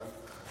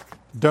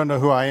Don't know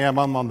who I am.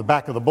 I'm on the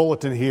back of the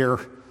bulletin here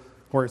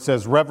where it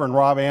says Reverend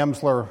Rob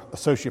Amsler,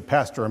 Associate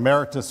Pastor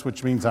Emeritus,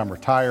 which means I'm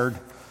retired,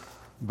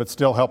 but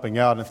still helping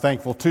out and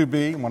thankful to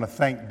be. I want to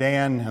thank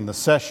Dan and the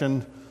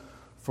session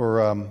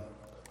for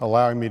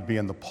allowing me to be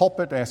in the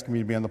pulpit, asking me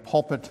to be in the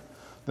pulpit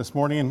this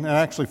morning, and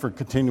actually for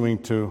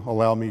continuing to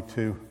allow me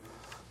to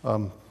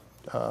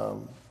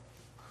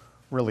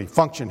really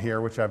function here,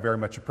 which I very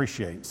much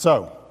appreciate.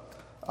 So,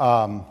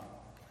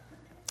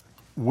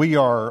 we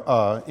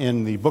are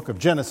in the book of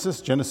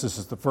Genesis. Genesis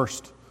is the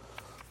first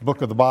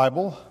book of the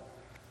Bible,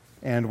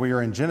 and we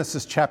are in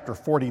Genesis chapter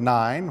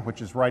 49,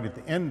 which is right at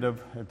the end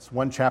of, it's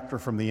one chapter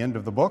from the end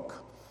of the book.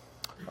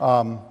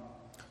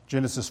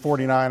 Genesis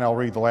 49, I'll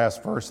read the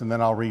last verse, and then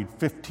I'll read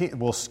 15.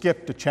 We'll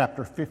skip to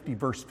chapter 50,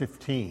 verse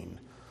 15.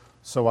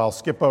 So I'll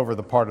skip over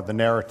the part of the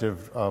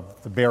narrative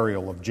of the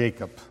burial of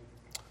Jacob.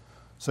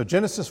 So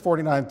Genesis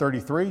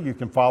 49:33, you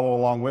can follow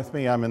along with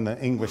me. I'm in the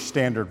English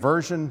Standard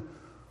Version.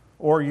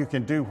 Or you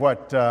can do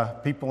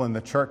what people in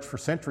the church for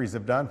centuries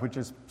have done, which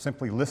is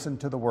simply listen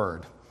to the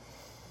word.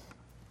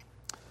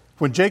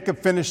 When Jacob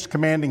finished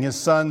commanding his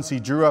sons, he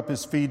drew up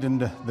his feet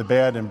into the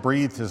bed and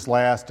breathed his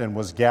last and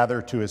was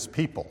gathered to his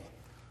people.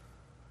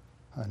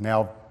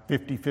 Now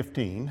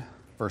 50:15,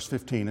 verse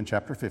 15 in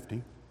chapter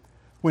 50.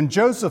 When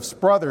Joseph's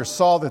brothers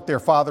saw that their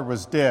father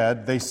was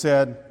dead, they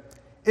said,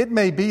 "It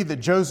may be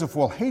that Joseph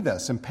will hate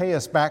us and pay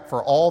us back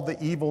for all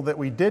the evil that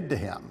we did to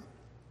him."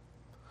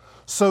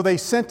 So they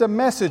sent a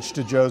message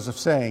to Joseph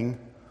saying,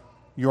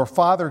 "Your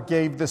father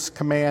gave this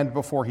command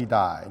before he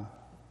died.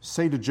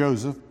 Say to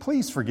Joseph,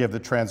 please forgive the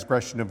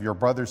transgression of your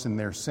brothers in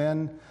their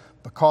sin,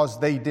 because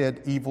they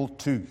did evil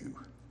to you.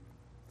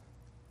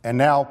 And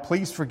now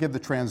please forgive the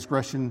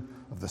transgression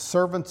of the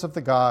servants of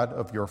the God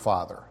of your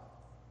father."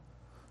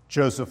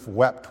 Joseph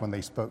wept when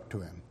they spoke to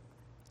him.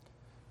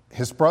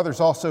 His brothers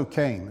also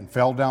came and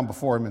fell down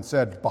before him and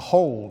said,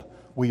 "Behold,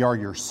 we are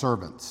your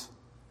servants."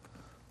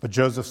 But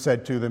Joseph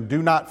said to them,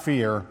 "Do not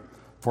fear,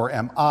 for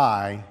am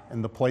I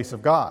in the place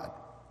of God?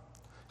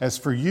 As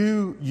for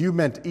you, you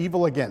meant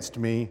evil against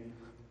me,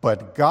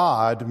 but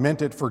God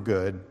meant it for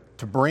good,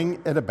 to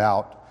bring it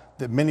about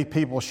that many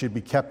people should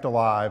be kept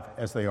alive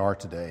as they are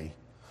today.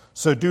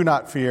 So do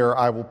not fear,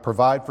 I will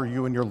provide for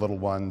you and your little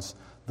ones."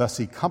 Thus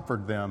he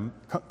comforted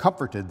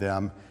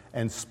them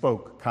and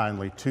spoke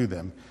kindly to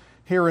them.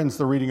 Here ends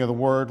the reading of the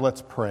word.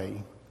 Let's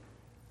pray.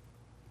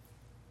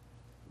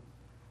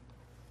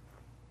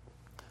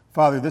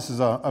 Father, this is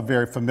a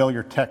very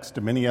familiar text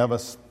to many of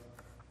us,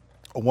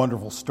 a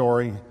wonderful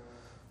story.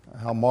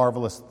 How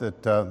marvelous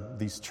that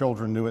these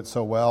children knew it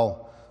so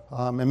well.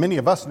 And many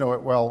of us know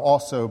it well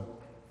also,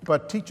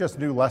 but teach us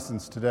new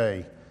lessons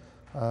today.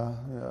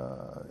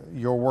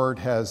 Your word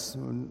has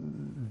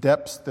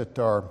depths that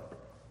are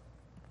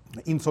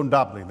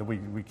insondable, that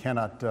we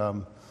cannot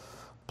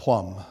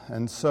plumb.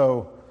 And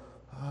so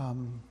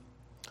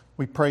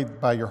we pray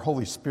by your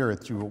Holy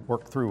Spirit you will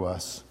work through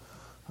us.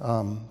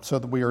 So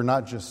that we are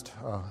not just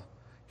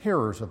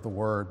hearers of the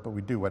word, but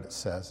we do what it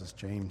says, as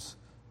James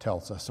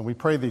tells us. And we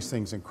pray these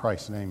things in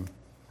Christ's name.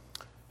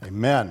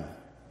 Amen.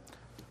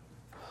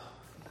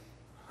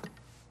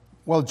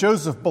 Well,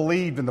 Joseph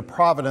believed in the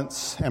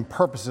providence and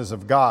purposes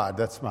of God.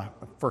 That's my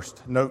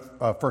first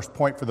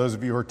point for those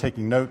of you who are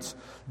taking notes.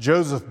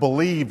 Joseph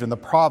believed in the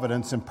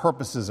providence and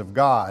purposes of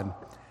God.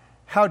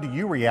 How do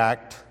you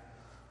react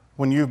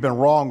when you've been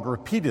wronged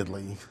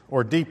repeatedly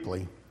or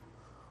deeply?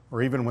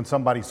 Or even when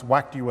somebody's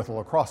whacked you with a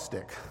lacrosse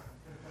stick?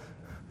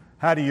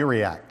 How do you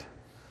react?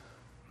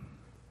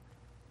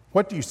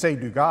 What do you say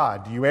to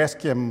God? Do you ask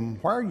him,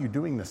 "Why are you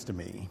doing this to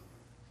me?"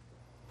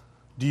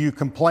 Do you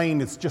complain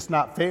it's just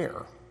not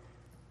fair?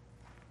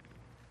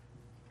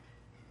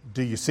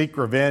 Do you seek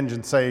revenge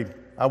and say,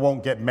 "I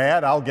won't get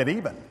mad, I'll get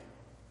even"?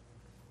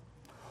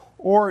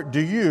 Or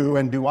do you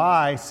and do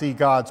I see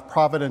God's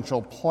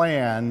providential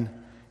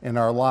plan in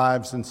our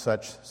lives in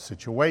such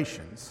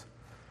situations?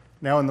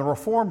 Now, in the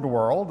Reformed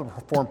world, the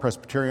Reformed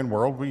Presbyterian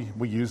world,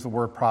 we use the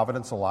word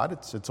providence a lot.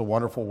 It's a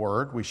wonderful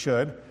word. We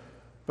should.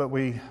 But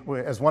we,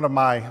 as one of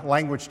my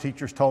language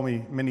teachers told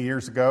me many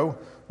years ago,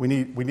 we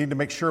need to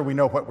make sure we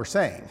know what we're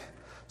saying.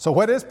 So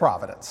what is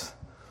providence?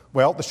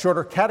 Well, the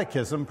Shorter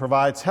Catechism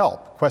provides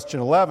help.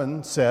 Question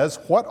 11 says,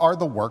 "What are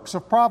the works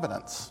of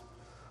providence?"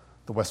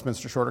 The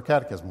Westminster Shorter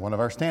Catechism, one of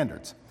our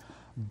standards.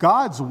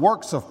 God's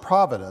works of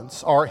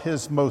providence are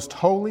his most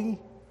holy,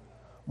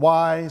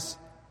 wise,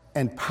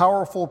 and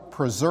powerful,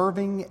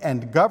 preserving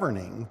and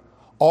governing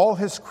all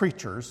his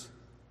creatures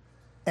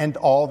and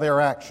all their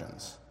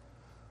actions.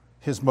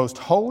 His most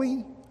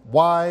holy,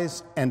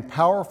 wise, and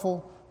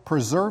powerful,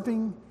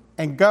 preserving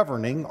and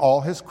governing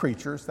all his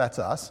creatures, that's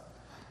us,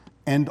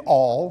 and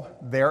all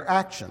their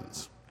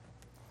actions.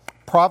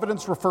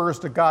 Providence refers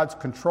to God's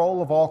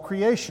control of all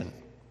creation.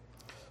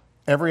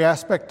 Every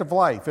aspect of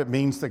life. It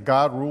means that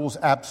God rules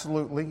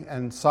absolutely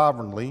and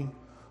sovereignly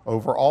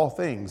over all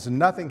things, and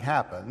nothing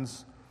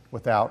happens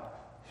without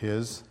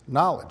his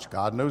knowledge.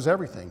 God knows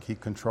everything. He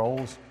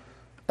controls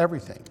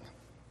everything.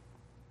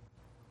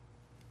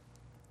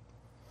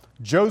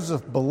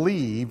 Joseph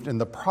believed in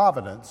the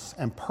providence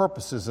and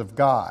purposes of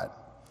God.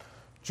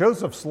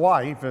 Joseph's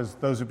life, as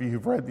those of you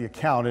who've read the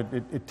account,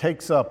 it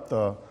takes up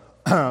the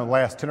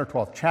last 10 or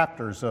 12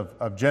 chapters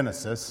of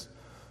Genesis.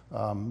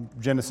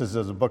 Genesis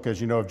is a book, as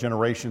you know, of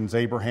generations: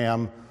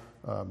 Abraham,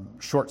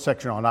 short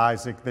section on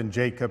Isaac, then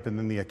Jacob, and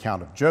then the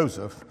account of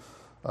Joseph,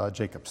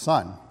 Jacob's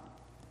son.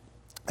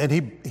 And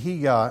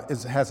he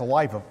has a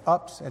life of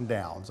ups and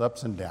downs,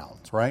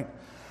 right?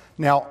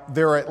 Now,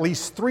 there are at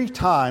least 3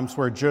 times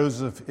where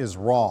Joseph is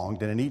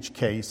wronged, and in each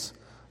case,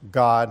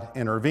 God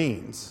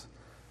intervenes.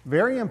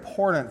 Very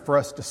important for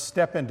us to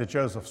step into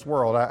Joseph's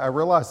world. I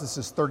realize this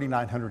is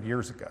 3,900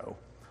 years ago,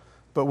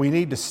 but we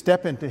need to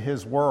step into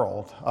his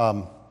world.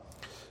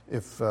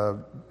 If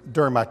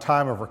during my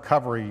time of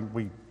recovery,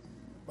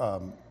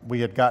 we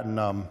had gotten,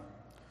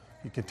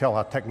 you can tell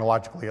how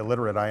technologically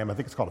illiterate I am. I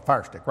think it's called a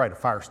Fire Stick, right? A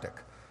Fire Stick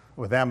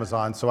with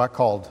Amazon. So I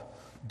called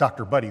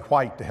Dr. Buddy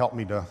White to help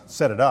me to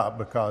set it up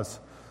because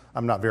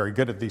I'm not very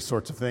good at these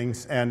sorts of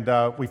things. And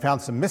we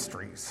found some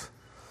mysteries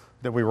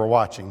that we were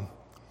watching.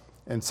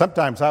 And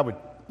sometimes I would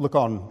look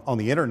on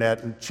the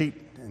internet and cheat.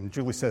 And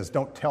Julie says,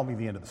 "Don't tell me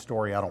the end of the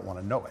story. I don't want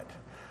to know it."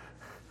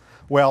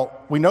 Well,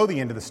 we know the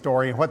end of the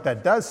story. And what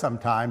that does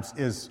sometimes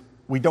is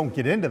we don't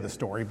get into the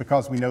story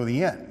because we know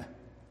the end,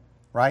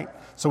 right?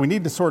 So we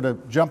need to sort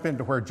of jump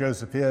into where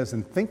Joseph is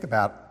and think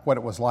about what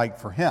it was like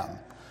for him.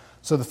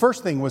 So the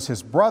first thing was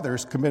his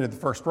brothers committed the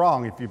first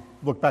wrong. If you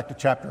look back to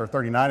chapter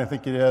 39, I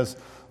think it is,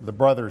 the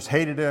brothers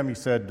hated him. He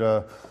said,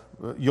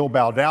 "You'll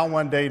bow down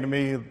one day to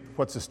me.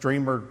 What's this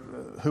dreamer?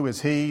 Who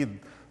is he?"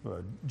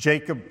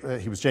 Jacob,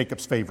 he was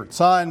Jacob's favorite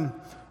son.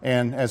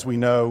 And as we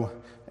know,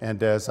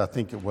 and as I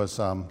think it was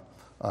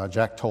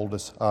Jack told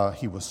us,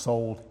 he was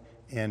sold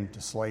into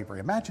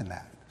slavery. Imagine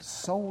that,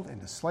 sold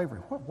into slavery.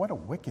 What a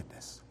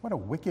wickedness. What a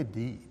wicked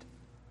deed.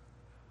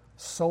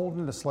 Sold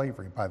into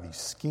slavery by these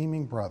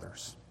scheming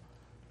brothers.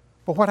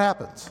 But what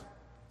happens?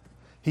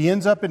 He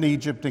ends up in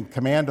Egypt in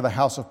command of the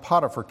house of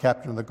Potiphar,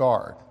 captain of the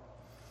guard.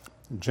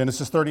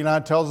 Genesis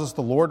 39 tells us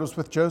the Lord was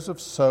with Joseph,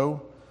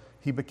 so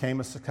he became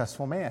a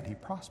successful man. He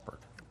prospered.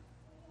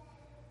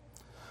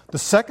 The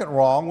second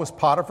wrong was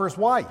Potiphar's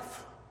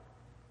wife.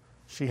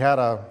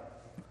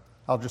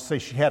 I'll just say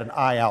she had an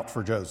eye out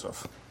for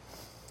Joseph.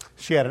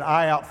 She had an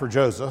eye out for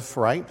Joseph,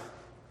 right?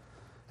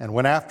 And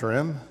went after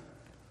him.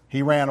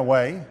 He ran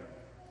away,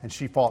 and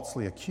she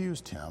falsely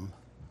accused him.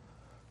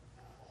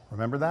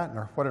 Remember that? And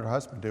what did her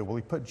husband do? Well,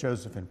 he put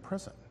Joseph in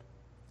prison.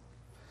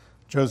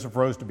 Joseph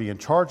rose to be in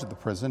charge of the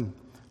prison.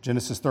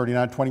 Genesis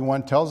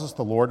 39:21 tells us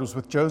the Lord was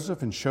with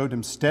Joseph and showed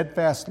him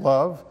steadfast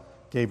love,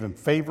 gave him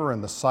favor in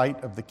the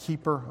sight of the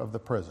keeper of the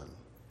prison.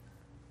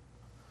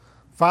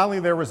 Finally,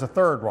 there was a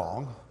third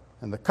wrong,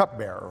 and the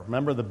cupbearer.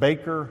 Remember, the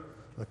baker,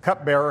 the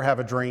cupbearer have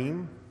a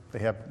dream. They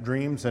have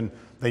dreams, and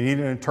they need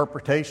an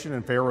interpretation,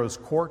 and Pharaoh's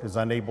court is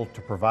unable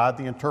to provide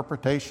the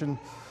interpretation.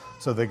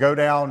 So they go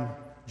down.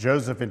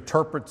 Joseph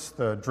interprets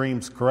the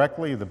dreams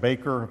correctly. The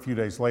baker, a few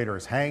days later,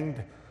 is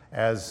hanged,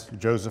 as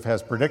Joseph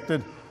has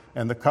predicted,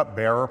 and the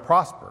cupbearer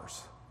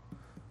prospers.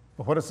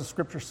 But what does the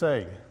scripture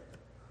say?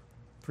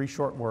 3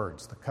 short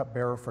words. The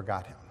cupbearer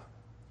forgot him.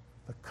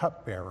 The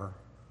cupbearer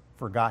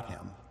forgot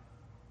him.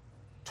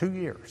 2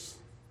 years,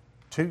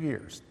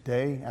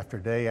 day after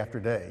day after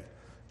day,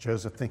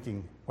 Joseph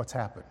thinking, what's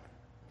happened?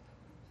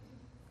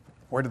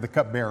 Where did the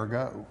cupbearer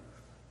go?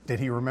 Did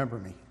he remember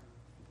me?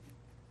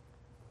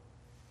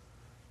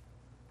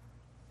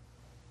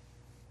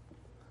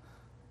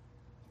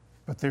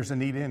 But there's a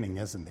neat ending,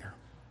 isn't there?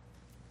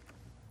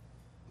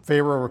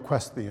 Pharaoh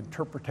requests the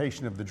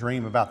interpretation of the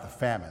dream about the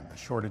famine, the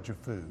shortage of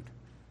food.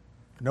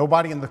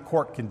 Nobody in the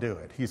court can do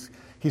it.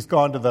 He's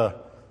gone to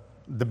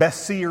the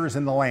best seers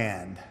in the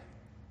land.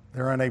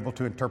 They're unable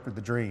to interpret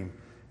the dream.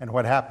 And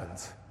what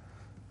happens?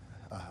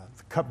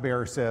 The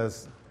cupbearer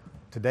says,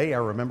 "Today I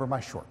remember my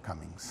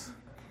shortcomings."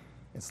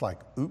 It's like,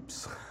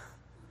 oops.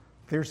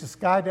 There's this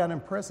guy down in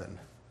prison.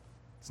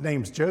 His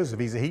name's Joseph.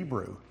 He's a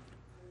Hebrew.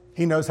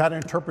 He knows how to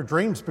interpret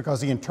dreams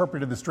because he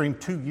interpreted this dream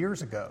 2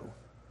 years ago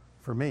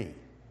for me.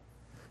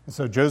 And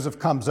so Joseph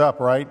comes up,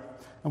 right?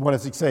 And what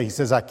does he say? He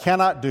says, "I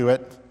cannot do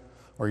it."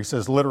 Or he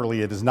says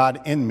literally, "It is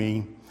not in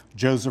me."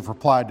 Joseph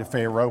replied to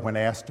Pharaoh when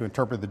asked to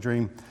interpret the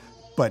dream,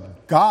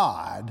 "But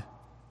God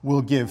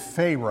will give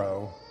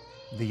Pharaoh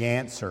the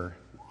answer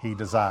he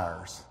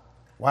desires."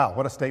 Wow,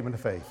 what a statement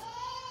of faith.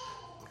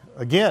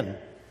 Again,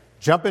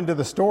 jump into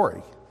the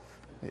story.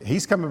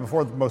 He's coming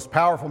before the most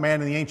powerful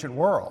man in the ancient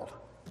world.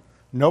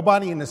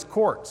 Nobody in his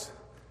court's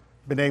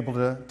been able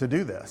to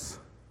do this.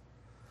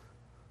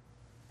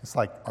 It's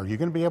like, are you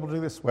going to be able to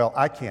do this? Well,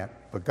 I can't,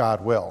 but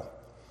God will.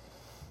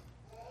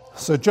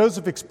 So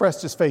Joseph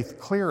expressed his faith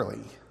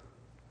clearly,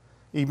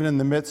 even in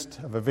the midst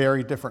of a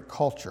very different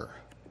culture.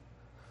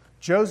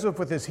 Joseph,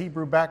 with his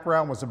Hebrew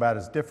background, was about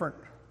as different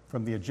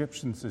from the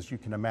Egyptians as you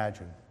can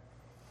imagine.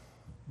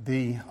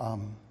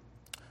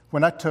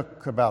 When I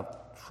took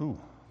about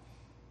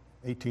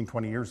 18,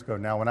 20 years ago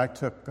now, when I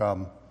took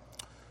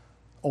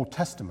Old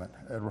Testament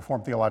at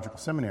Reformed Theological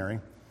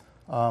Seminary,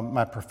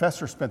 my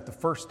professor spent the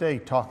first day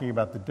talking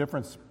about the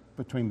difference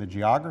between the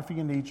geography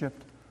in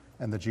Egypt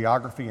and the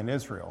geography in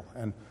Israel.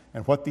 And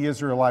and what the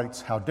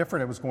Israelites, how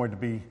different it was going to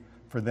be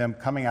for them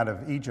coming out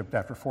of Egypt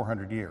after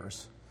 400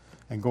 years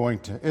and going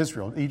to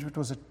Israel. Egypt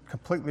was a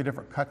completely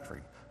different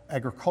country.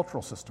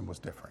 Agricultural system was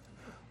different.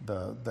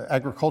 The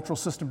agricultural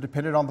system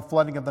depended on the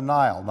flooding of the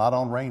Nile, not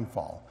on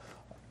rainfall.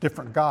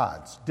 Different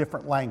gods,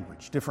 different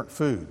language, different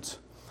foods.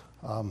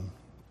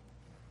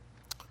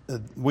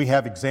 We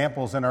have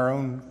examples in our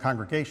own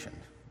congregation.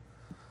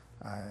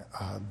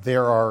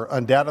 There are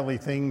undoubtedly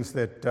things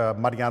that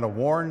Mariana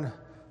Warren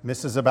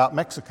misses about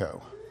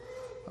Mexico.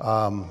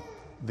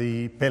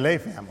 The Pele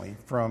family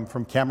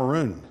from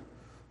Cameroon,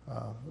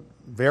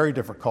 very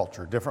different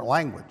culture, different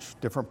language,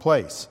 different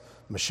place.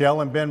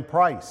 Michelle and Ben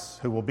Price,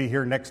 who will be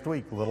here next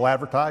week, a little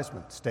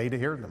advertisement, stay to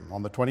hear them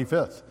on the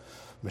 25th.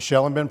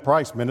 Michelle and Ben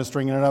Price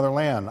ministering in another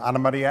land. Ana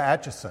Maria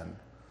Atchison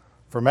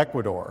from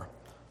Ecuador.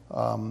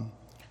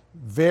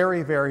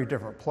 Very, very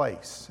different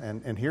place.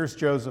 And here's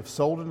Joseph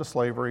sold into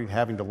slavery,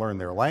 having to learn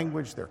their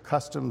language, their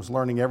customs,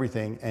 learning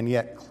everything, and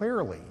yet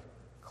clearly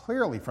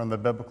from the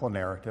biblical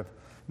narrative,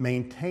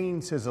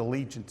 maintains his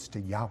allegiance to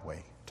Yahweh,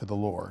 to the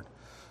Lord,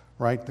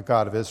 right? The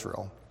God of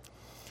Israel.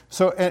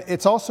 So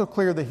it's also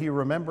clear that he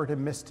remembered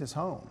and missed his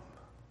home.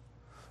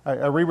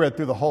 I reread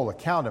through the whole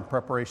account in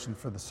preparation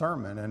for the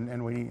sermon,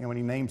 and when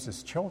he names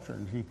his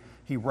children,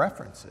 he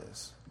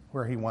references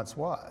where he once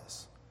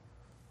was.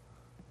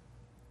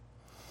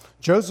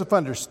 Joseph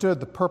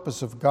understood the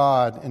purpose of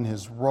God in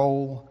his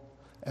role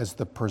as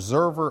the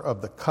preserver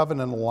of the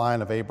covenantal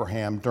line of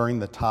Abraham during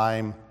the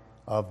time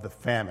of the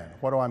famine.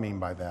 What do I mean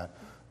by that?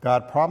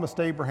 God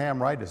promised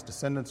Abraham, right, his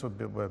descendants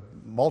would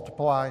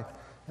multiply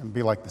and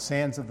be like the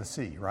sands of the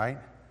sea, right?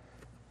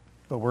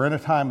 But we're in a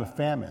time of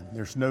famine.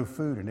 There's no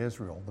food in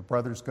Israel. The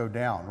brothers go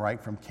down,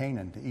 right, from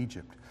Canaan to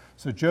Egypt.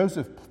 So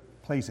Joseph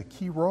plays a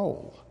key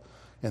role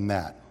in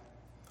that.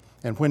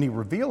 And when he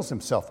reveals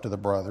himself to the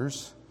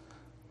brothers,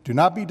 do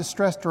not be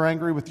distressed or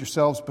angry with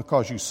yourselves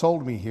because you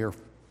sold me here,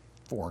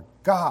 for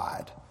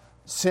God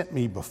sent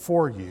me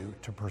before you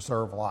to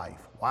preserve life.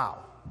 Wow.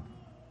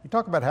 You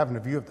talk about having a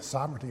view of the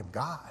sovereignty of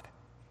God.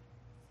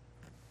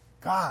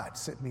 God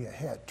sent me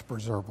ahead to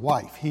preserve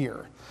life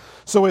here.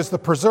 So as the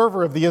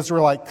preserver of the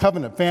Israelite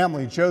covenant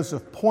family,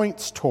 Joseph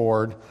points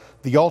toward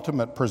the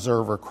ultimate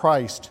preserver,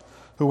 Christ,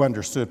 who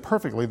understood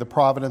perfectly the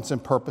providence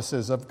and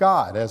purposes of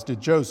God, as did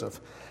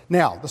Joseph.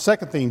 Now, the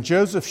second thing,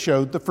 Joseph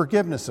showed the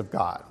forgiveness of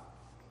God.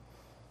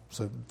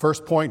 So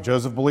first point,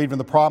 Joseph believed in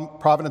the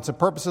providence and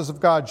purposes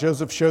of God.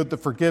 Joseph showed the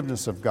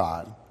forgiveness of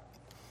God.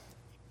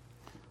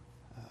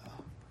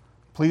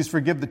 Please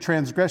forgive the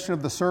transgression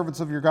of the servants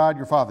of your God,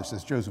 your father,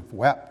 says Joseph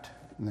wept.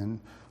 And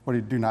then, what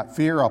did he do? Not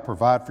fear, I'll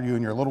provide for you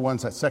and your little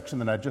ones. That section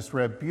that I just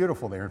read,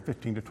 beautiful there in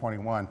 15 to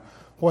 21.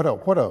 What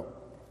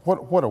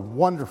a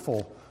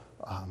wonderful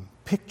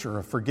picture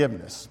of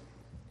forgiveness.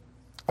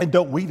 And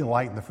don't we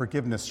delight in the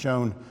forgiveness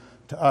shown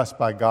to us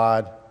by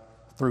God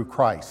through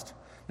Christ?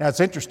 Now, it's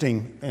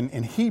interesting,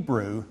 in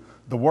Hebrew,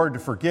 the word to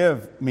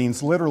forgive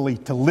means literally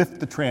to lift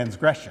the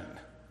transgression.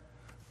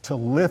 To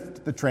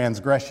lift the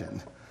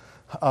transgression.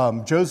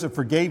 Joseph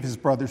forgave his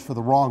brothers for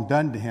the wrong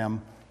done to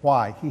him.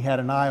 Why? He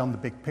had an eye on the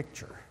big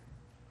picture.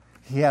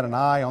 He had an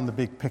eye on the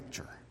big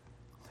picture.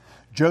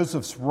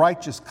 Joseph's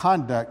righteous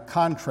conduct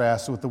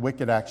contrasts with the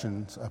wicked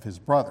actions of his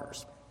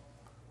brothers.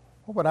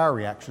 What would our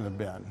reaction have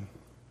been?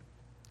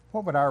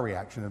 What would our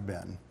reaction have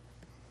been?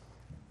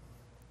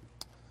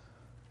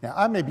 Now,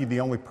 I may be the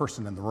only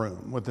person in the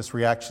room with this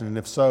reaction, and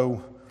if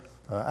so,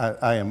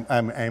 I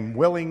am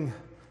willing,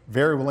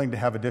 very willing to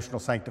have additional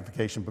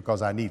sanctification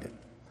because I need it.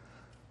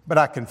 But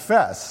I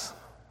confess,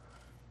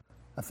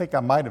 I think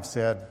I might have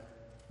said,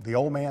 the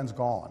old man's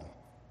gone.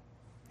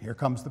 Here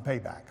comes the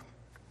payback.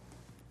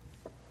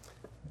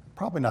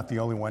 Probably not the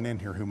only one in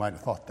here who might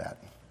have thought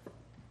that.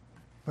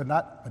 But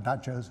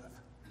not Joseph.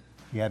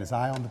 He had his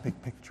eye on the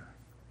big picture.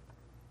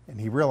 And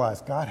he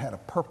realized God had a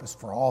purpose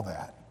for all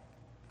that.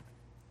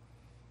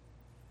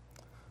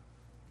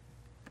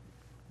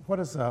 What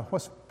does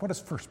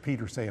 1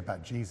 Peter say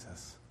about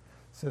Jesus?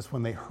 It says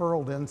when they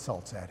hurled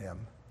insults at him,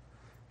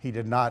 he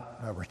did not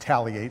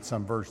retaliate.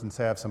 Some versions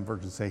have. Some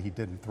versions say he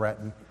didn't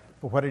threaten.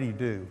 But what did he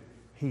do?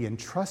 He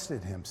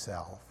entrusted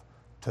himself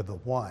to the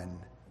one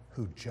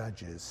who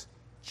judges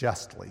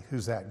justly.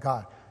 Who's that?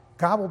 God.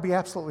 God will be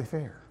absolutely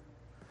fair.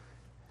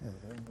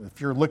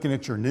 If you're looking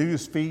at your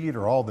news feed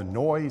or all the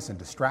noise and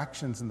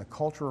distractions in the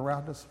culture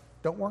around us,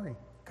 don't worry.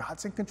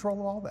 God's in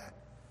control of all that.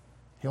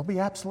 He'll be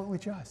absolutely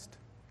just.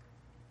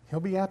 He'll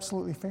be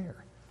absolutely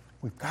fair.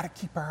 We've got to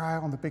keep our eye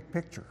on the big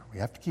picture. We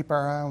have to keep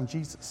our eye on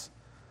Jesus.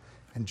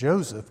 And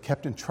Joseph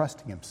kept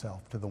entrusting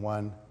himself to the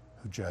one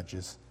who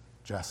judges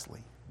justly.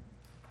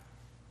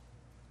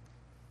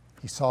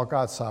 He saw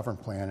God's sovereign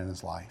plan in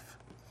his life.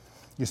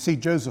 You see,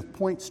 Joseph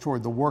points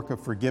toward the work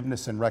of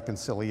forgiveness and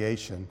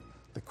reconciliation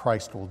that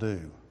Christ will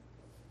do.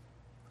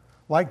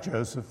 Like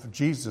Joseph,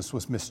 Jesus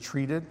was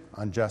mistreated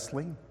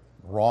unjustly,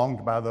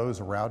 wronged by those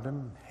around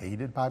him,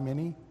 hated by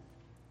many,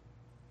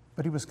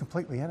 but he was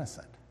completely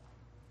innocent.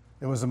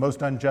 It was the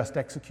most unjust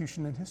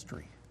execution in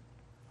history.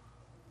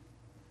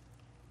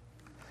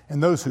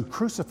 And those who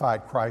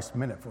crucified Christ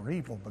meant it for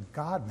evil, but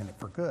God meant it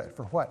for good.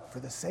 For what? For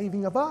the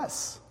saving of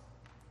us,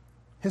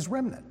 his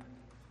remnant.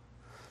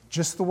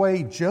 Just the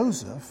way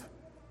Joseph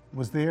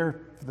was there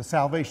for the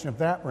salvation of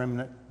that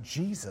remnant,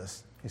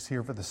 Jesus is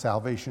here for the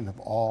salvation of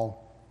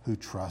all who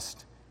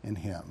trust in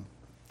him.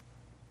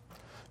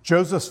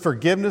 Joseph's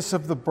forgiveness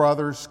of the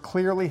brothers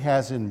clearly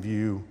has in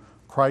view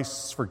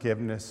Christ's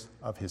forgiveness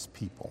of his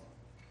people.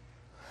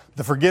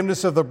 The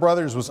forgiveness of the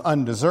brothers was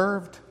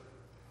undeserved,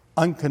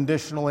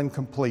 unconditional, and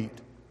complete,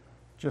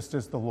 just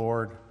as the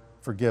Lord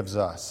forgives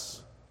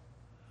us.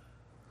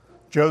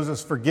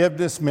 Joseph's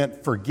forgiveness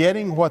meant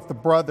forgetting what the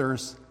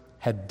brothers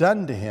had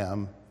done to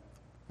him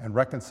and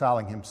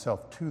reconciling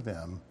himself to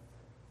them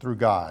through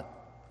God.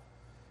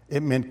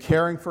 It meant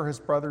caring for his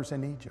brothers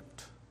in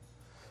Egypt.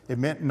 It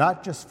meant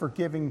not just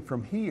forgiving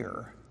from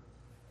here,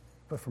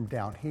 but from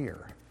down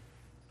here.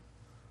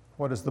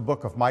 What does the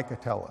book of Micah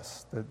tell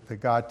us? That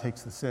God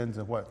takes the sins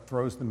and what?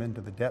 Throws them into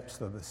the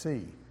depths of the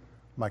sea.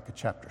 Micah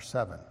chapter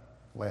 7,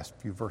 last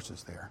few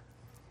verses there.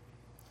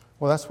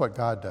 Well, that's what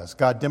God does.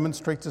 God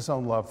demonstrates his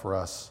own love for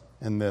us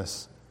in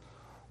this.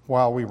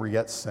 While we were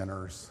yet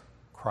sinners,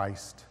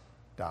 Christ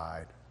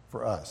died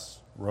for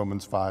us.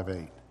 Romans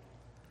 5:8.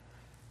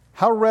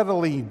 How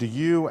readily do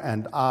you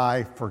and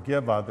I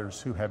forgive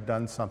others who have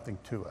done something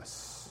to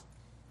us?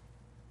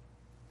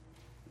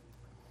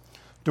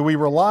 Do we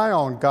rely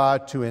on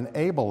God to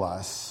enable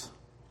us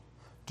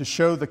to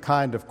show the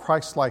kind of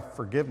Christ-like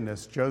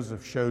forgiveness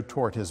Joseph showed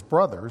toward his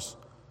brothers,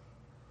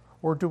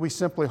 or do we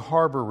simply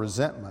harbor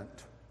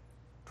resentment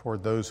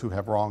toward those who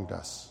have wronged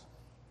us?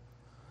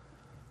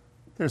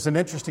 There's an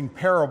interesting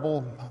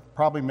parable,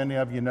 probably many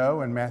of you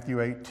know, in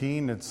Matthew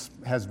 18. It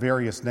has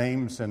various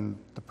names. In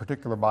the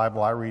particular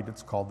Bible I read,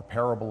 it's called the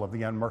parable of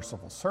the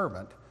unmerciful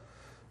servant.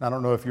 And I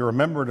don't know if you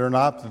remember it or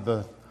not,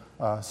 that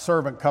the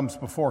servant comes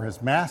before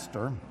his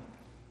master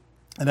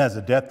and has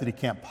a debt that he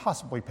can't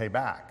possibly pay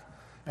back.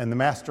 And the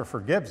master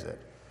forgives it.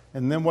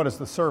 And then what does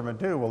the servant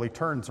do? Well, he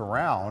turns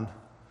around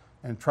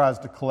and tries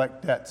to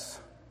collect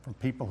debts from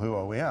people who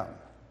owe him.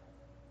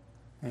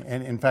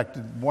 And in fact,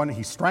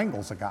 he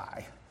strangles a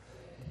guy.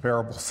 The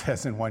parable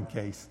says in one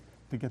case,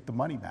 to get the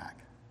money back.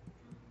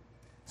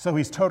 So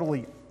he's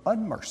totally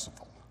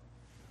unmerciful.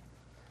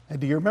 And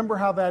do you remember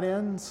how that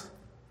ends?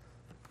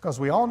 Because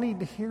we all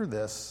need to hear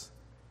this,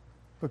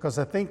 because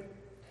I think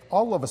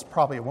all of us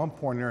probably at one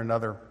point or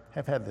another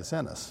have had this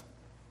in us.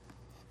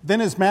 Then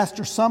his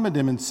master summoned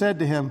him and said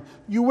to him,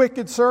 "You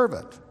wicked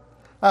servant,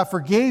 I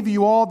forgave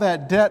you all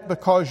that debt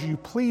because you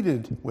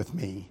pleaded with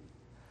me.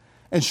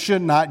 And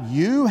should not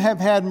you have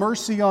had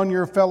mercy on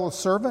your fellow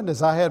servant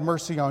as I had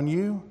mercy on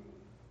you?"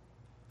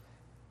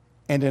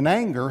 And in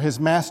anger, his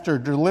master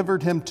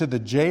delivered him to the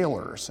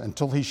jailers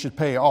until he should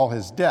pay all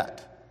his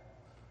debt.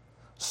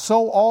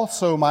 So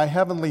also my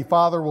heavenly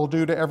Father will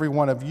do to every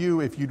one of you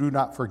if you do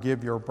not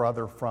forgive your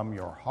brother from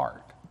your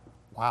heart.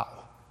 Wow.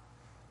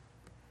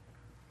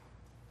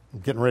 I'm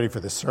getting ready for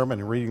this sermon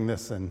and reading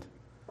this, and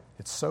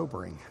it's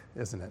sobering,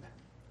 isn't it?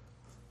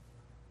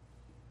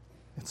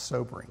 It's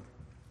sobering.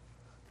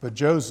 But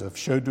Joseph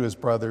showed to his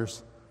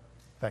brothers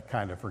that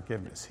kind of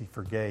forgiveness. He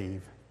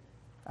forgave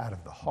out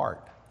of the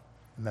heart.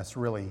 And that's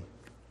really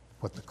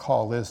what the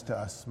call is to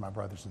us, my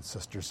brothers and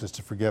sisters, is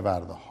to forgive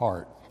out of the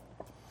heart.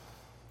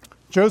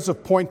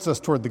 Joseph points us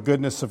toward the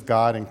goodness of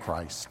God in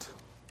Christ.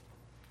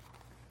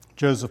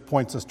 Joseph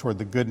points us toward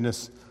the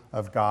goodness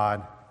of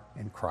God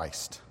in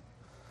Christ.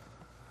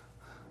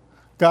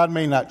 God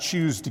may not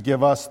choose to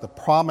give us the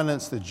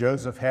prominence that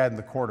Joseph had in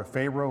the court of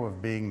Pharaoh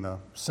of being the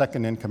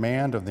second in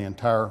command of the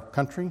entire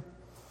country.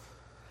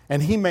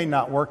 And he may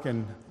not work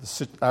in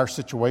our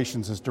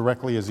situations as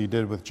directly as he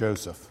did with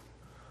Joseph.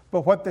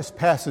 But what this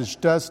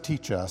passage does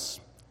teach us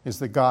is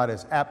that God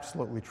is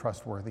absolutely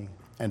trustworthy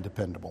and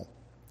dependable.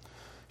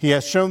 He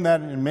has shown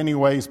that in many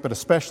ways, but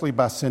especially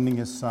by sending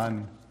his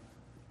son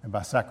and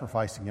by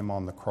sacrificing him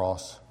on the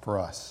cross for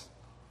us.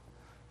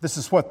 This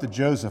is what the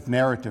Joseph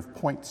narrative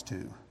points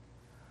to.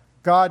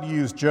 God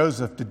used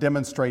Joseph to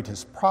demonstrate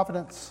his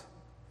providence,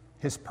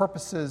 his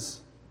purposes,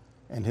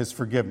 and his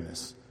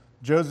forgiveness.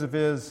 Joseph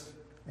is,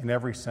 in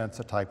every sense,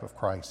 a type of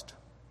Christ.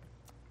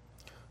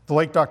 The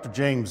late Dr.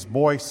 James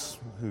Boyce,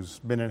 who's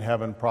been in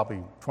heaven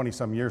probably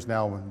 20-some years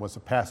now, and was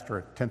a pastor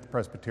at 10th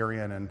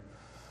Presbyterian in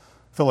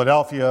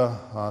Philadelphia.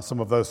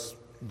 Some of those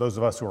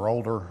of us who are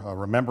older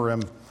remember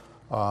him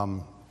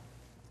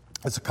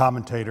as a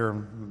commentator,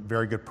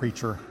 very good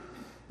preacher.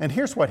 And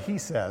here's what he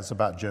says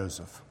about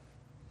Joseph.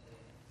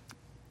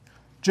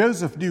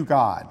 Joseph knew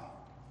God.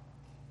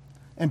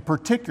 In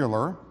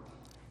particular,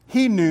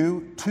 he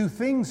knew two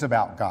things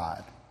about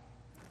God.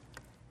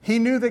 He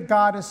knew that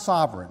God is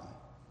sovereign,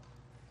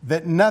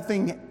 that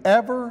nothing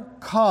ever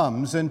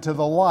comes into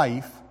the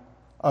life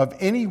of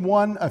any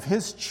one of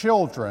his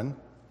children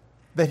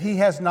that he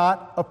has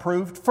not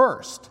approved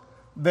first.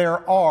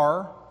 There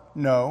are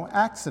no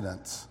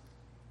accidents.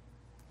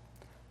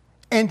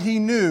 And he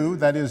knew,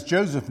 that is,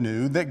 Joseph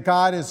knew, that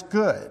God is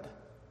good.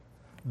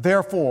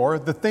 Therefore,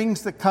 the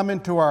things that come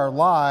into our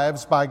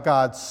lives by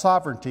God's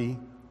sovereignty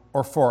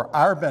are for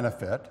our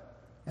benefit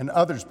and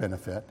others'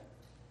 benefit,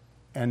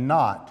 and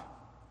not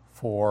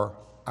for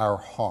our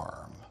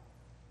harm.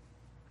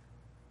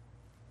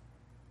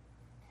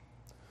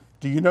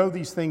 Do you know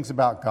these things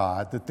about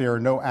God, that there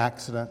are no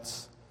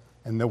accidents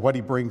and that what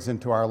he brings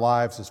into our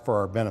lives is for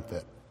our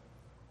benefit?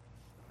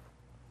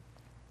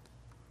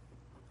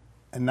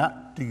 And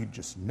not do you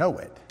just know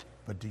it,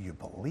 but do you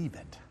believe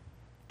it?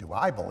 Do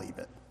I believe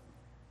it?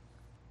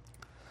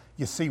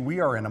 You see, we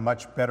are in a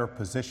much better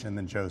position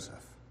than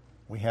Joseph.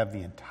 We have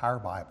the entire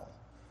Bible.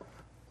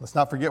 Let's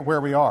not forget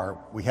where we are.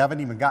 We haven't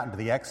even gotten to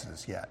the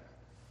Exodus yet.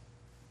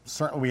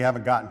 Certainly we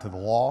haven't gotten to the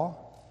law.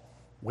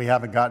 We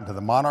haven't gotten to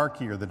the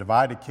monarchy or the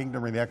divided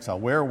kingdom or the exile.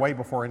 We're way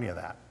before any of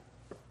that.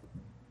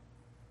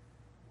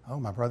 Oh,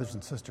 my brothers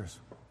and sisters,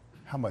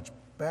 how much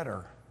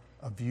better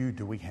a view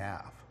do we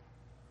have?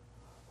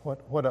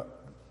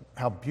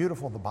 How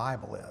beautiful the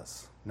Bible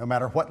is, no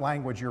matter what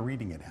language you're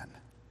reading it in.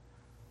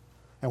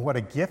 And what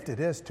a gift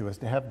it is to us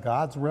to have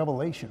God's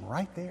revelation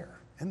right there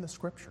in the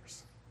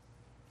Scriptures.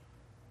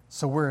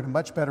 So we're in a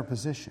much better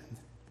position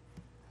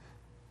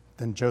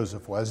than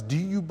Joseph was. Do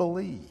you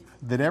believe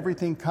that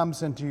everything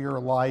comes into your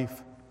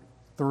life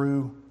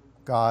through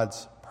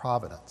God's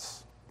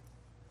providence?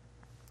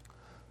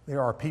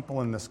 There are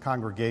people in this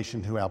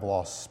congregation who have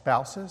lost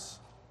spouses,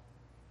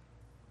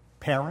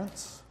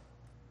 parents,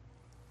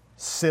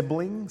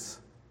 siblings,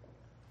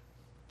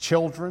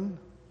 children,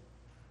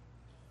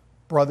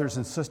 brothers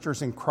and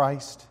sisters in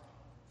Christ,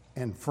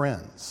 and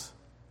friends.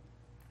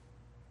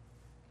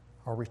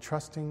 Are we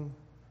trusting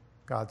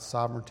God's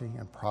sovereignty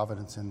and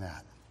providence in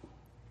that?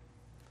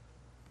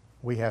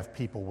 We have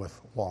people with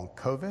long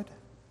COVID,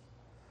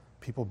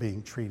 people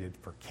being treated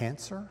for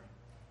cancer,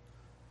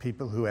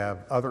 people who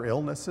have other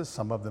illnesses,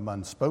 some of them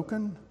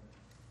unspoken,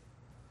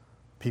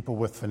 people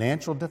with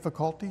financial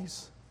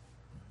difficulties.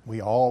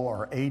 We all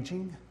are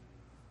aging.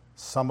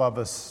 Some of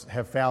us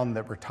have found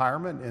that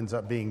retirement ends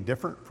up being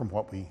different from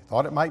what we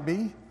thought it might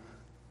be.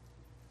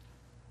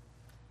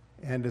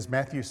 And as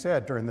Matthew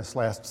said, during this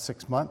last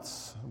 6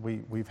 months,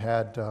 we've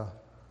had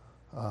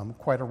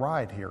quite a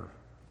ride here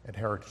at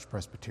Heritage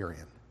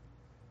Presbyterian.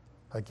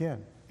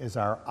 Again, is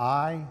our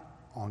eye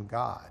on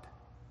God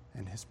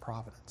and his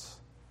providence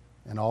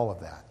and all of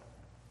that?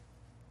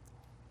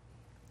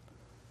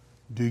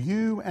 Do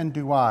you and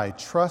do I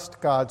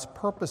trust God's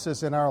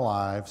purposes in our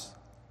lives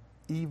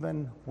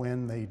even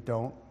when they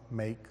don't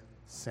make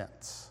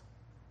sense?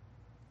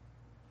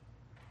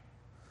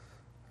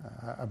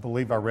 I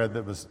believe I read that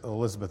it was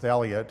Elizabeth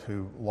Elliot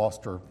who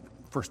lost her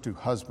first two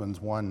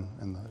husbands, one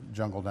in the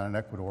jungle down in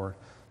Ecuador,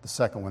 the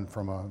second one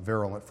from a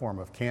virulent form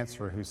of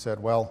cancer, who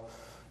said, well,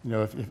 you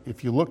know,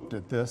 if you looked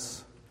at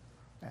this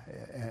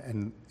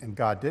and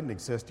God didn't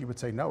exist, you would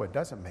say, no, it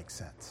doesn't make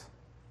sense.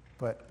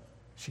 But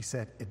she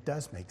said, it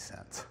does make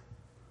sense.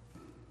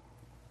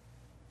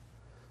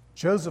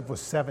 Joseph was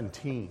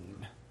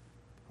 17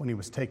 when he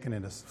was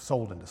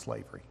sold into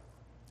slavery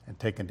and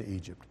taken to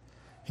Egypt.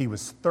 He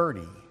was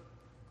 30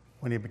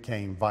 when he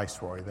became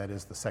viceroy, that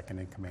is the second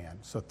in command.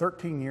 So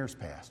 13 years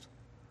passed.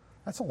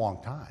 That's a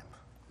long time.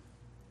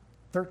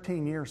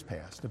 13 years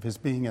passed of his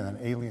being in an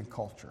alien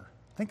culture.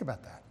 Think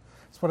about that.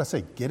 That's what I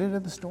say, get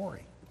into the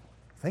story.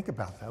 Think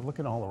about that.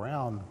 Looking all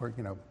around where,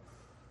 you know,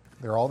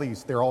 there are all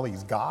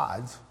these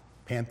gods,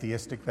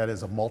 pantheistic, that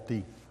is a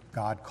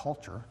multi-god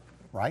culture,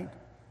 right?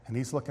 And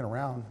he's looking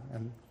around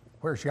and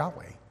where's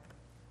Yahweh?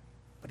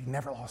 But he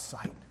never lost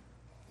sight.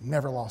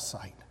 Never lost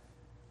sight.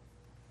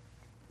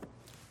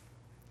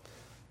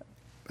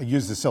 I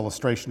used this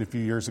illustration a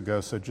few years ago,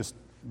 so just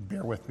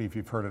bear with me if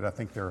you've heard it. I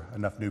think there are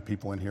enough new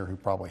people in here who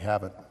probably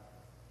haven't.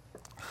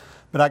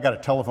 But I got a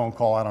telephone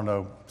call, I don't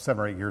know,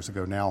 7 or 8 years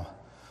ago now.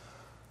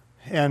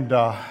 And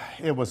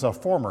it was a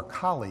former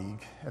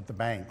colleague at the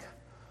bank.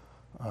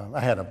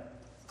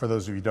 For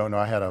those of you who don't know,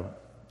 I had a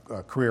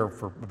career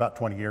for about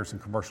 20 years in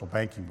commercial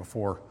banking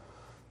before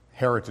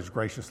Heritage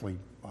graciously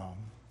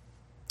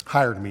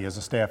hired me as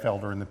a staff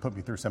elder and then put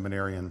me through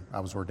seminary, and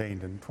I was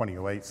ordained in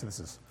 2008, so this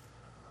is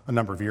a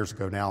number of years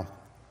ago now.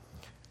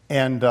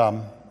 And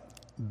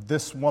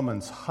this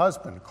woman's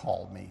husband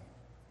called me,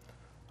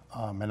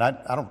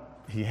 and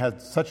he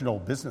had such an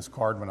old business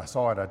card. When I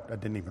saw it, I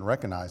didn't even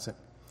recognize it.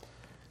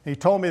 He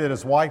told me that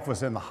his wife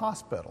was in the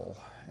hospital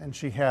and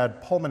she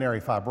had pulmonary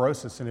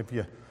fibrosis, and if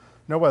you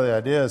know what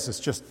that is, it's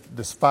just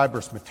this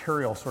fibrous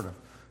material sort of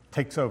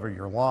takes over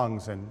your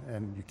lungs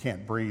and you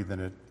can't breathe,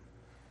 and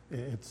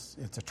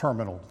it's a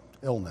terminal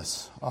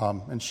illness.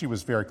 And she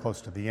was very close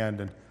to the end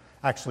and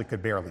actually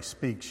could barely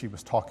speak. She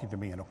was talking to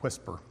me in a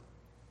whisper.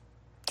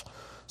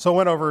 So I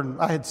went over, and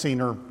I had seen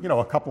her,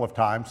 a couple of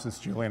times since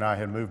Julie and I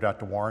had moved out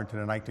to Warrenton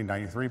in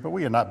 1993, but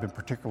we had not been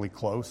particularly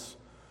close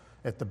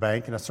at the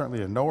bank, and I certainly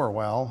didn't know her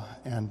well.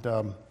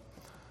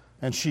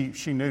 And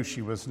she knew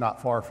she was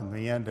not far from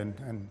the end,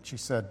 and she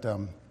said,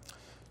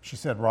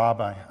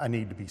 Rob, I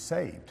need to be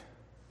saved.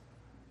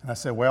 And I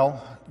said,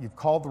 well, you've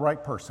called the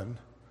right person,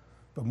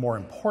 but more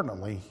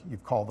importantly,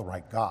 you've called the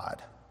right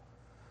God.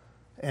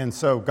 And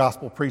so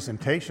gospel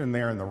presentation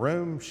there in the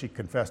room, she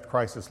confessed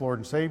Christ as Lord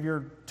and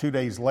Savior. 2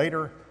 days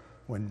later,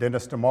 When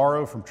Dennis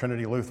DeMauro from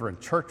Trinity Lutheran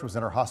Church was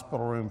in her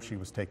hospital room, she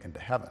was taken to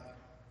heaven.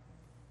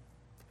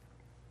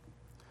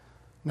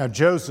 Now,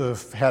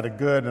 Joseph had a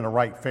good and a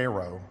right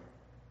Pharaoh,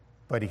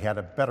 but he had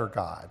a better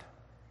God,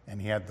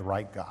 and he had the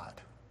right God,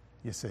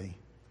 you see.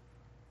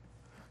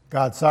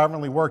 God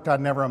sovereignly worked. I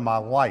never in my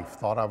life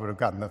thought I would have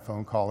gotten that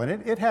phone call.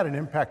 And it had an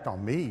impact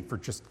on me for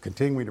just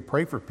continuing to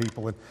pray for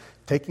people and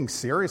taking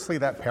seriously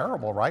that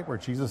parable, right, where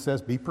Jesus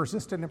says, be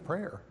persistent in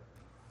prayer.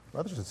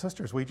 Brothers and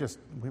sisters, we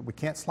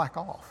can't slack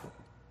off.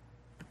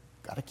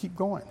 Got to keep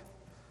going.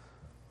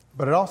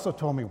 But it also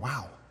told me,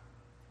 wow,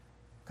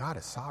 God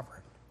is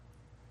sovereign.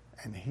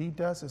 And he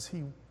does as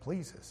he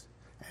pleases.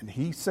 And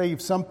he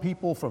saves some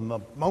people from the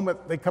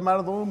moment they come out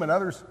of the womb, and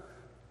others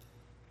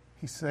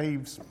he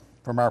saves,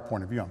 from our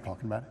point of view I'm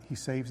talking about, he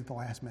saves at the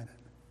last minute.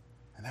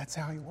 And that's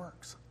how he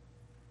works.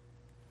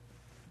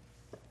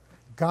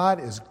 God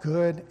is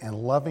good and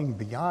loving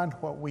beyond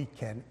what we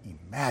can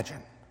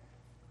imagine.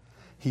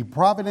 He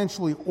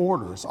providentially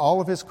orders all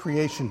of his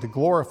creation to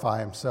glorify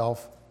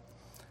himself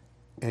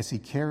as he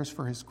cares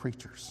for his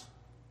creatures.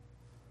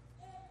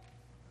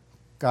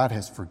 God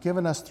has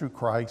forgiven us through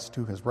Christ,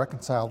 who has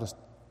reconciled us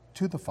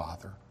to the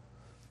Father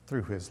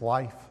through his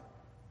life,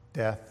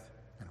 death,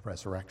 and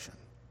resurrection.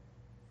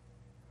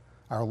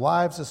 Our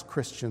lives as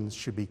Christians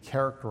should be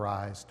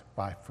characterized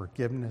by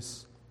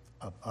forgiveness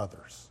of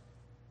others.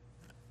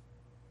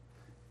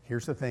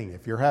 Here's the thing,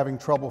 if you're having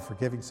trouble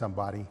forgiving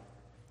somebody,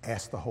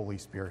 ask the Holy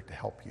Spirit to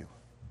help you.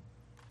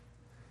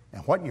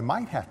 And what you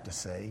might have to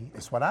say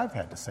is what I've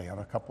had to say on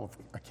a couple of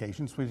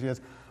occasions, which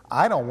is,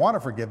 I don't want to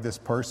forgive this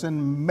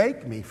person.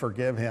 Make me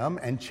forgive him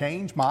and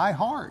change my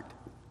heart.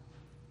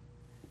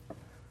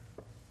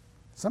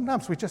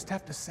 Sometimes we just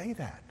have to say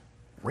that.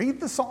 Read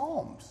the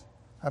Psalms.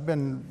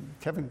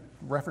 Kevin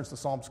referenced the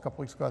Psalms a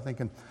couple weeks ago, I think,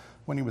 and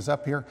when he was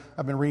up here,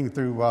 I've been reading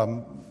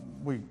through,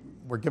 we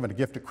were given a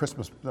gift at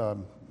Christmas,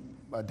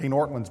 Dean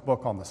Ortland's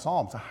book on the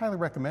Psalms. I highly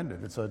recommend it.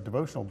 It's a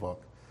devotional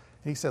book.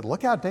 He said,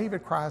 look how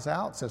David cries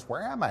out, says,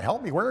 where am I?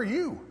 Help me, where are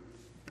you?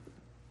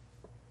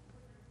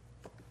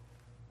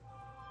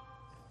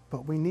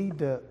 But we need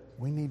to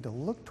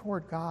look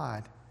toward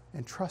God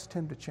and trust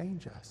him to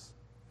change us.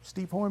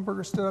 Steve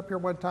Hohenberger stood up here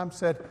one time and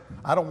said,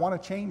 I don't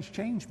want to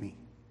change me.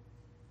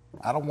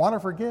 I don't want to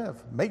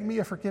forgive. Make me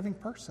a forgiving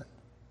person.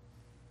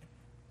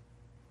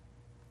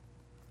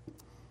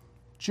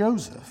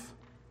 Joseph,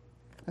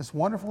 as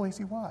wonderful as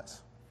he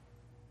was,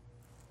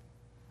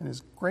 and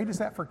as great as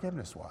that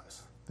forgiveness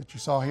was, that you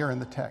saw here in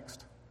the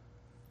text,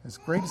 as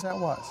great as that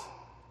was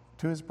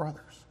to his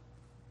brothers,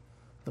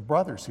 the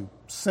brothers who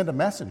sent a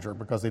messenger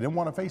because they didn't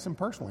want to face him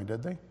personally,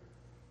 did they?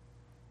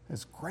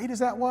 As great as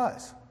that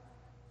was,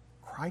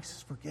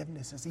 Christ's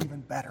forgiveness is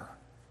even better.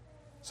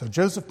 So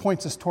Joseph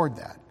points us toward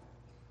that.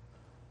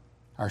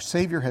 Our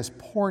Savior has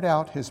poured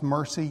out his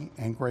mercy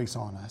and grace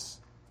on us.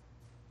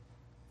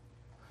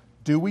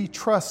 Do we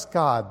trust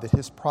God that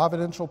his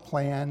providential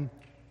plan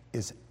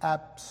is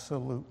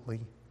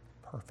absolutely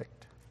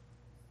perfect?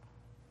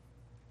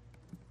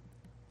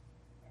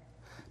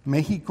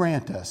 May he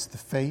grant us the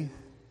faith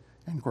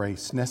and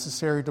grace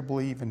necessary to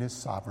believe in his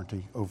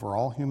sovereignty over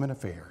all human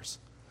affairs,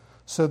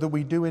 so that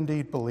we do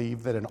indeed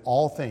believe that in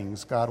all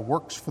things God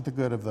works for the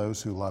good of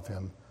those who love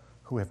him,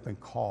 who have been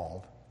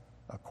called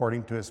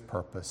according to his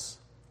purpose.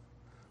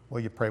 Will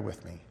you pray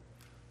with me?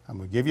 I'm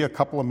going to give you a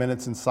couple of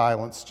minutes in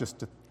silence just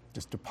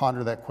to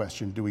ponder that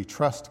question. Do we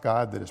trust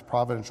God that his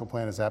providential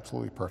plan is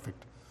absolutely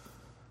perfect?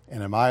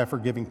 And am I a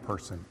forgiving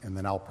person? And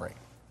then I'll pray.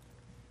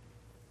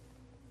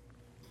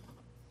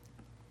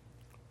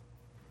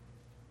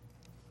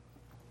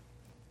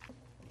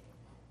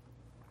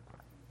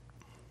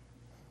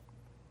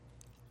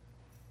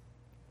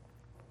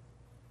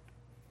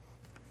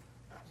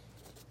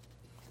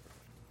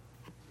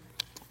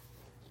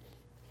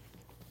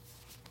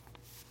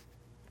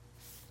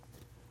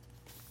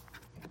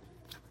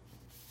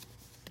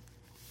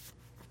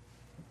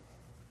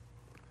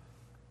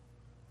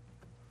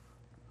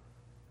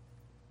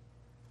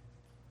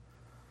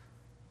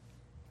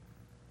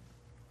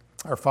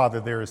 Our Father,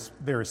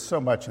 there is so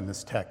much in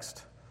this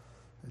text.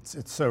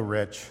 It's so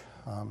rich.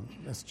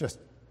 It's just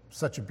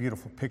such a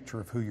beautiful picture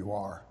of who you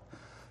are.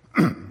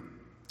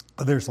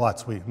 There's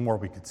lots more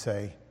we could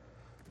say.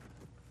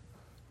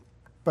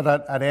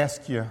 But I'd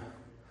ask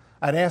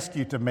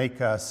you to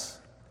make us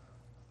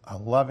a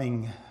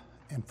loving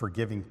and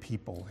forgiving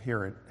people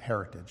here at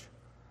Heritage.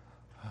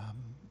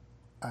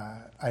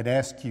 I'd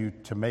ask you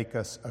to make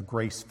us a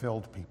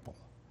grace-filled people.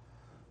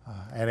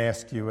 I'd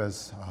ask you,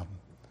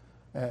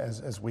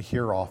 as we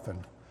hear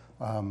often,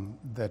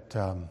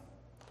 that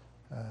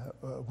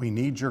we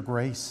need your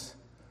grace,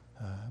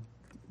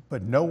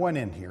 but no one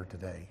in here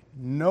today,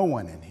 no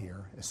one in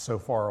here is so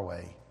far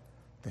away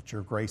that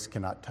your grace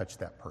cannot touch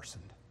that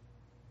person.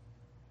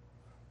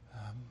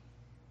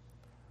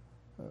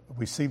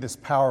 We see this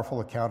powerful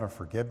account of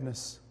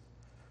forgiveness,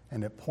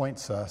 and it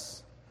points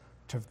us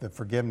to the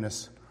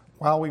forgiveness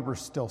while we were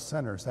still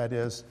sinners. That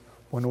is,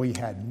 when we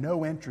had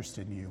no interest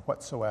in you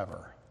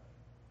whatsoever,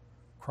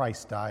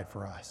 Christ died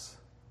for us.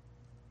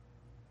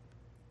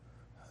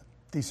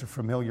 These are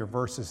familiar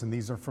verses and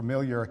these are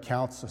familiar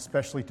accounts,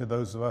 especially to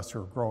those of us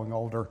who are growing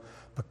older,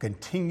 but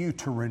continue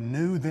to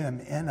renew them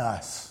in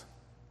us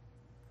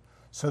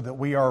so that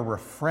we are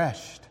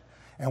refreshed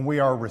and we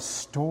are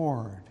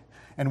restored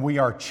and we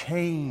are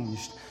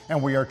changed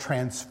and we are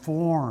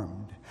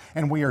transformed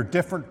and we are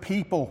different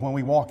people when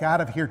we walk out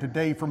of here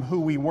today from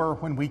who we were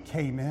when we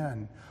came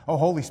in. Oh,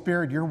 Holy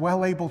Spirit, you're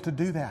well able to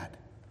do that.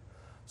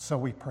 So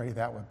we pray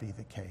that would be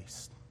the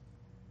case.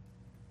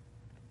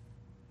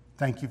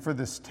 Thank you for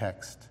this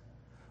text.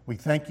 We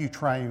thank you,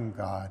 Triune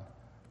God,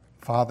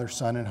 Father,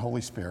 Son, and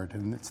Holy Spirit.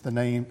 And it's in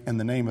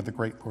the name of the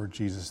great Lord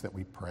Jesus that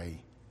we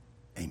pray.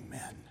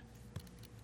 Amen.